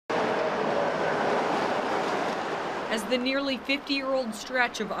As the nearly 50-year-old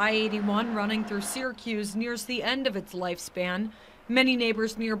stretch of I-81 running through Syracuse nears the end of its lifespan, many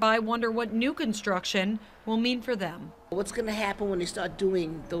neighbors nearby wonder what new construction will mean for them. What's going to happen when they start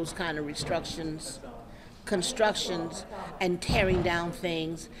doing those kind of constructions and tearing down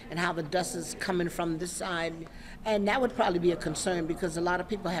things, and how the dust is coming from this side? And that would probably be a concern because a lot of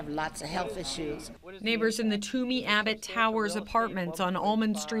people have lots of health issues. Neighbors in the Toomey Abbot Towers apartments on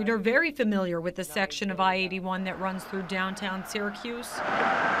Almond Street are very familiar with the section of I-81 that runs through downtown Syracuse.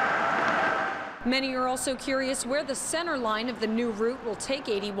 Many are also curious where the center line of the new route will take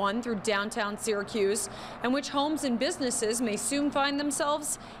 81 through downtown Syracuse, and which homes and businesses may soon find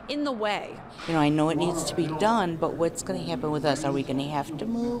themselves in the way. You know, I know it needs to be done, but what's going to happen with us? Are we going to have to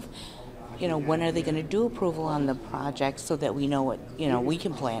move? You know, when are they going to do approval on the project so that we know what, we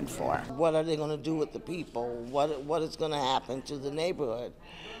can plan for? What are they going to do with the people? What is going to happen to the neighborhood?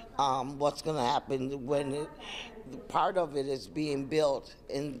 What's going to happen when part of it is being built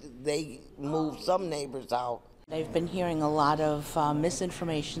and they move some neighbors out? I've been hearing a lot of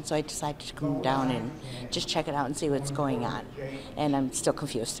misinformation, so I decided to come down and just check it out and see what's going on. And I'm still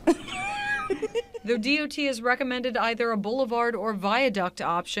confused. Though DOT has recommended either a boulevard or viaduct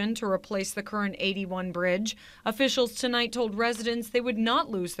option to replace the current 81 bridge, officials tonight told residents they would not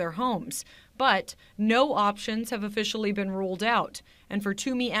lose their homes. But no options have officially been ruled out. And for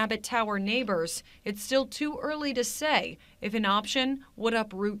Toomey Abbot Tower neighbors, it's still too early to say if an option would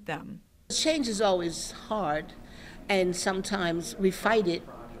uproot them. Change is always hard, and sometimes we fight it,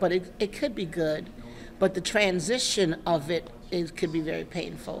 but it could be good. But the transition of it could be very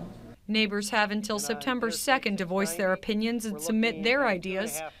painful. Neighbors have until September 2nd to voice their opinions and submit their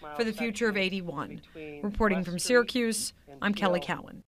ideas for the future of 81. Reporting from Syracuse, I'm Kelly Cowan.